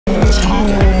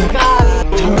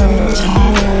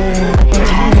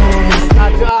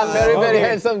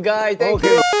handsome guy. Thank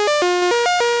you.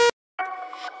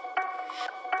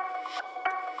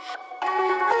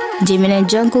 Jimin and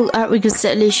Jungkook are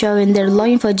repeatedly showing their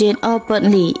longing for Jin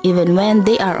openly, even when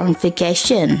they are on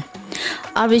vacation.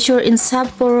 Our visual in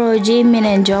Sapporo, Jimin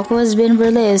and Jungkook has been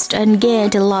released and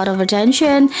gained a lot of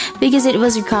attention because it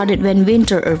was recorded when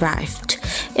winter arrived.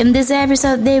 In this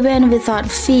episode, they went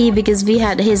without Fee because we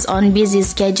had his own busy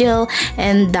schedule,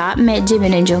 and that made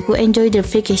Jimin and Jungkook enjoy their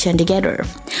vacation together.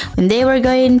 When they were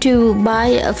going to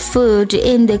buy food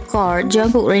in the car,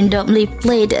 Jungkook randomly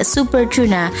played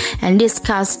Supertuna and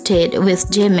discussed it with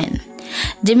Jimin.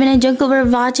 Jimin and Jungkook were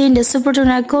watching the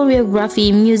Supertuna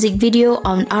choreography music video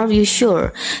on Are You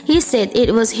Sure? He said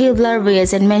it was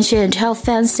hilarious and mentioned how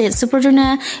fans said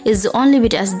Supertuna is the only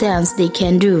BTS dance they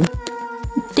can do.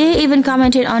 They even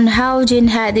commented on how Jin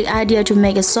had the idea to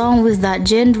make a song with that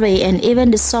genre, and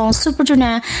even the song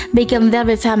Supertuna became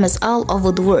very famous all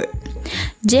over the world.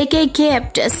 JK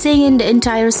kept singing the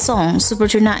entire song.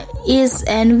 Supertuna is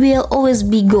and will always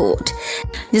be gold.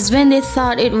 Just when they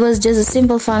thought it was just a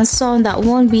simple fun song that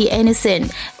won't be anything,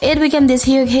 it became this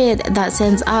huge hit that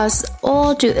sends us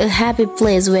all to a happy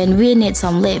place when we need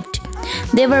some lift.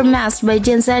 They were masked by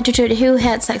Jin's attitude, who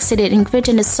had succeeded in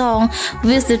creating a song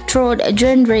with the throat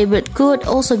genre but could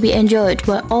also be enjoyed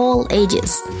by all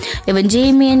ages. Even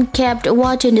Jimin kept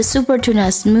watching the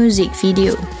Supertuna's music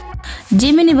video.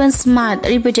 Jimin even smiled,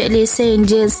 repeatedly saying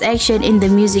Jin's action in the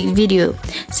music video,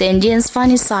 saying Jin's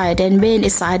funny side and being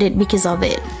excited because of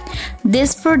it.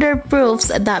 This further proves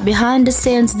that behind the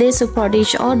scenes they support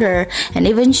each other and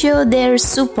even show their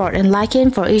support and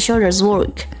liking for each other's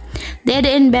work. They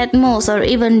didn't bad mouth or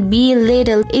even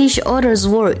belittle each other's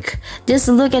work. Just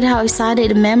look at how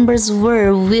excited the members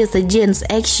were with Jin's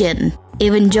action.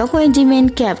 Even Jungkook and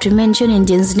Jimin kept mentioning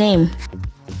Jin's name.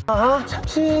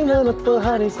 참치면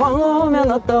어떠하리 광어면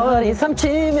어떠하리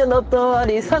삼치면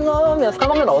어떠하리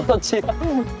상어면 어떻지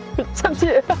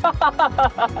참치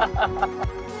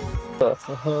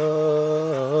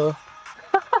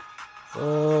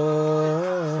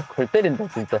골 때린다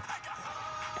진짜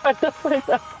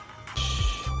팔딱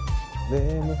내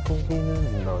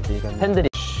물고기는 어디 갔나 팬들이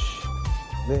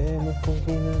내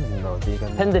물고기는 어디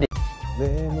갔나 팬들이 내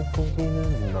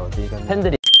물고기는 어디 갔나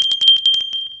팬들이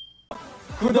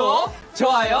구독,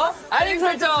 좋아요, 알림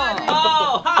설정!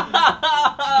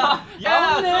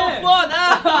 야, so fun!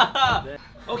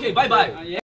 Okay, bye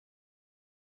bye!